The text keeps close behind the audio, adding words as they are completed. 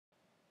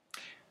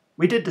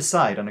We did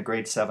decide on a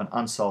grade 7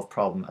 unsolved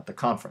problem at the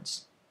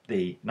conference,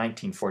 the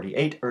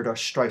 1948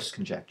 Erdos-Strauss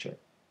conjecture.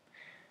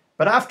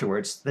 But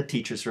afterwards, the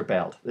teachers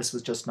rebelled. This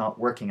was just not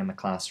working in the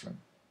classroom.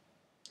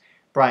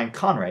 Brian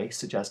Conray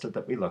suggested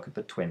that we look at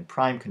the twin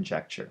prime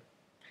conjecture.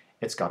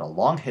 It's got a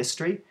long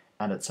history,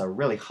 and it's a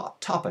really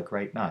hot topic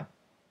right now.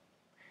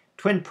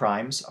 Twin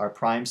primes are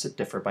primes that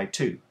differ by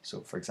 2, so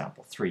for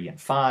example 3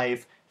 and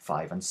 5,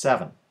 5 and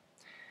 7.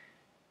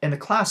 In the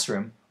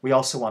classroom, we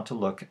also want to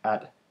look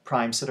at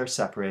primes that are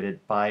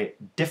separated by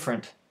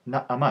different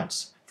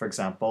amounts. For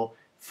example,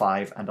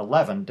 5 and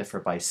 11 differ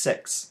by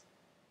 6.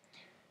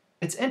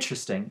 It's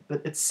interesting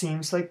that it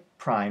seems like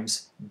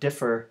primes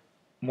differ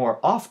more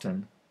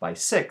often by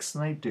 6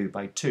 than they do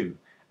by 2,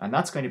 and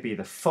that's going to be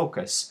the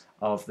focus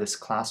of this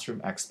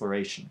classroom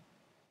exploration.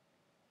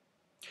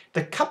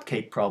 The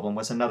cupcake problem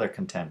was another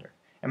contender.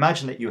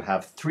 Imagine that you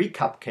have 3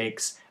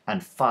 cupcakes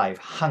and 5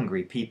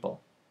 hungry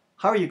people.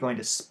 How are you going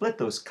to split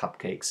those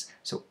cupcakes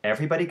so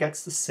everybody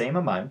gets the same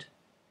amount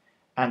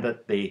and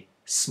that the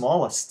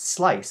smallest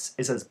slice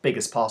is as big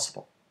as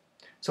possible?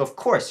 So of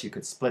course you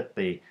could split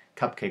the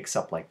cupcakes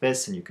up like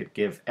this, and you could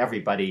give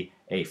everybody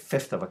a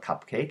fifth of a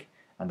cupcake,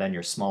 and then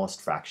your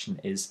smallest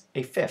fraction is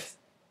a fifth.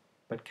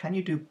 But can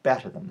you do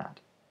better than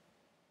that?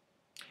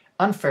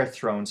 Unfair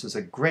thrones is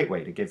a great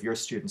way to give your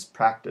students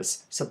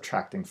practice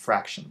subtracting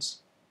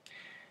fractions.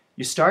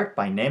 You start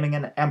by naming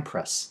an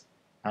empress,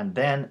 and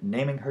then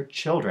naming her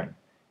children.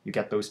 You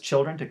get those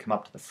children to come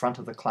up to the front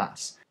of the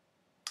class.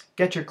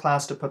 Get your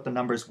class to put the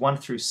numbers 1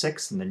 through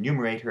 6 in the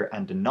numerator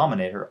and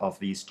denominator of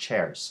these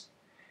chairs.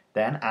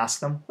 Then ask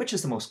them which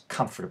is the most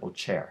comfortable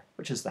chair,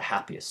 which is the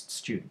happiest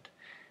student.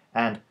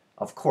 And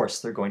of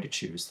course they're going to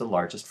choose the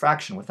largest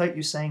fraction without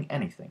you saying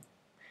anything.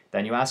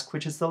 Then you ask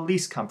which is the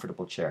least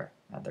comfortable chair,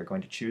 and they're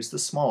going to choose the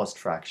smallest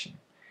fraction.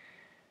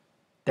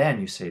 Then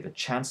you say the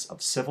chance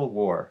of civil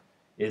war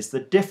is the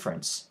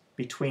difference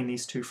between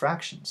these two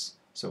fractions.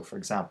 So for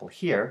example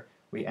here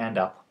we end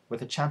up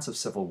with a chance of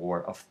civil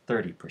war of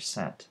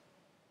 30%.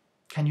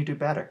 Can you do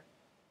better?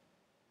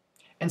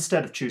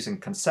 Instead of choosing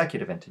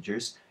consecutive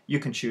integers, you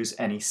can choose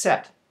any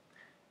set,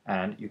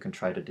 and you can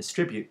try to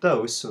distribute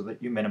those so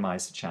that you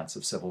minimize the chance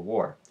of civil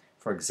war.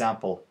 For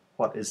example,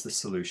 what is the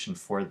solution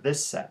for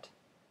this set?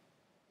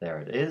 There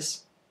it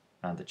is,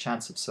 and the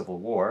chance of civil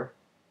war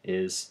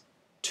is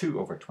 2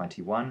 over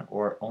 21,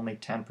 or only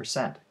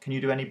 10%. Can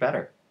you do any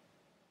better?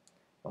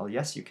 Well,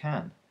 yes, you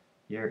can.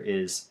 Here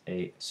is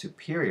a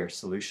superior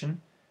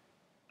solution,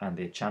 and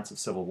the chance of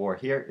civil war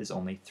here is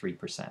only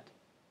 3%.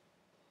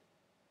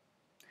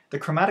 The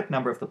chromatic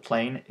number of the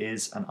plane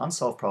is an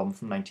unsolved problem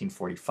from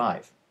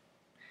 1945.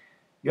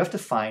 You have to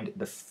find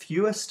the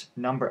fewest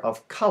number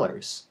of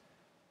colors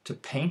to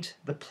paint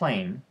the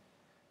plane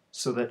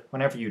so that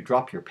whenever you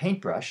drop your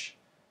paintbrush,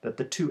 that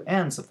the two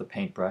ends of the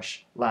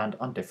paintbrush land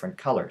on different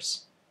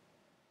colors.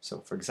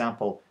 So for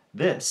example,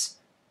 this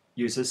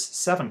uses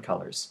 7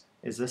 colors.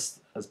 Is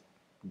this as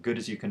good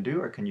as you can do,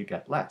 or can you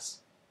get less?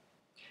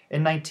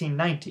 In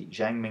 1990,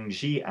 Zhang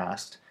Mingji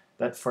asked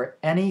that for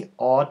any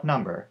odd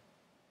number,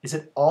 is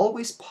it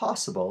always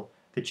possible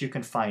that you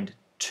can find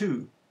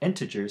 2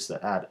 integers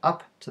that add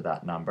up to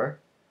that number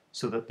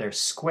so that their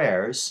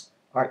squares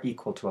are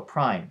equal to a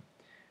prime?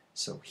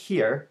 So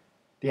here,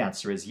 the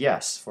answer is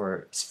yes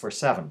for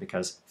 7,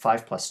 because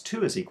 5 plus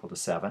 2 is equal to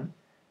 7,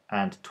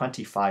 and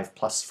 25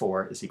 plus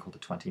 4 is equal to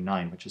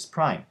 29, which is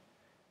prime.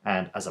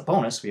 And as a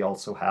bonus, we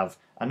also have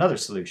another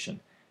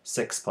solution.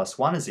 6 plus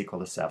 1 is equal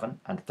to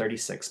 7, and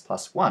 36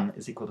 plus 1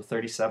 is equal to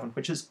 37,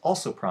 which is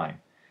also prime.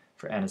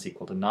 For n is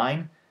equal to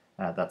 9,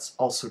 that's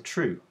also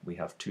true. We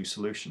have 2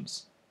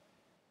 solutions.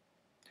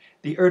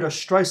 The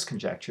Erdos-Strauss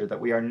conjecture that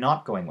we are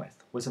not going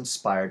with was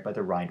inspired by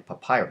the Rhind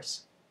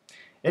papyrus.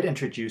 It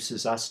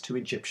introduces us to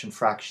Egyptian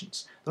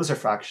fractions. Those are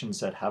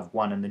fractions that have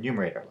 1 in the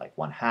numerator, like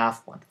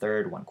 1/2,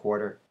 1/3,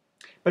 1/4.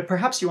 But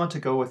perhaps you want to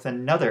go with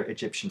another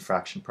Egyptian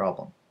fraction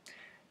problem.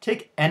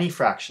 Take any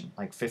fraction,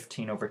 like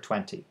 15 over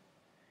 20.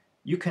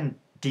 You can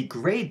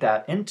degrade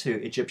that into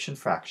Egyptian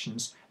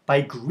fractions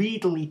by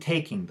greedily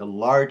taking the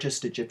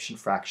largest Egyptian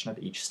fraction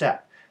at each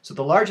step. So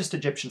the largest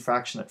Egyptian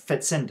fraction that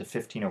fits into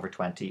 15 over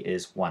 20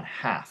 is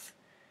 1/2.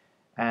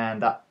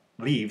 And that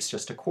leaves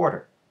just a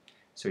quarter.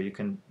 So you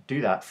can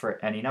do that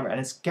for any number. And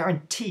it's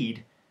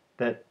guaranteed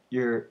that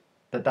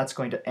that's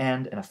going to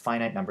end in a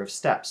finite number of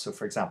steps. So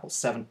for example,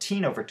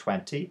 17 over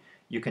 20,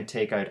 you can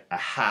take out a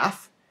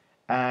half.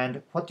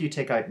 And what do you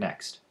take out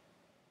next?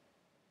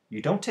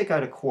 You don't take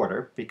out a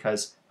quarter,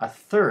 because a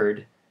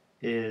third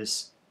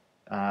is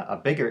a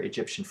bigger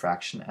Egyptian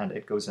fraction, and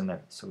it goes in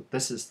there. So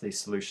this is the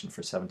solution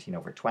for 17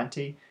 over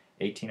 20,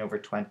 18 over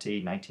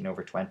 20, 19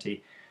 over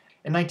 20.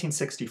 In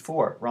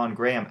 1964, Ron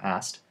Graham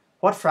asked,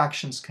 what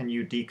fractions can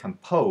you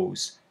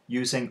decompose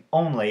using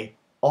only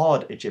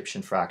odd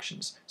Egyptian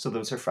fractions? So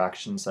those are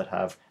fractions that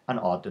have an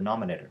odd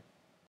denominator.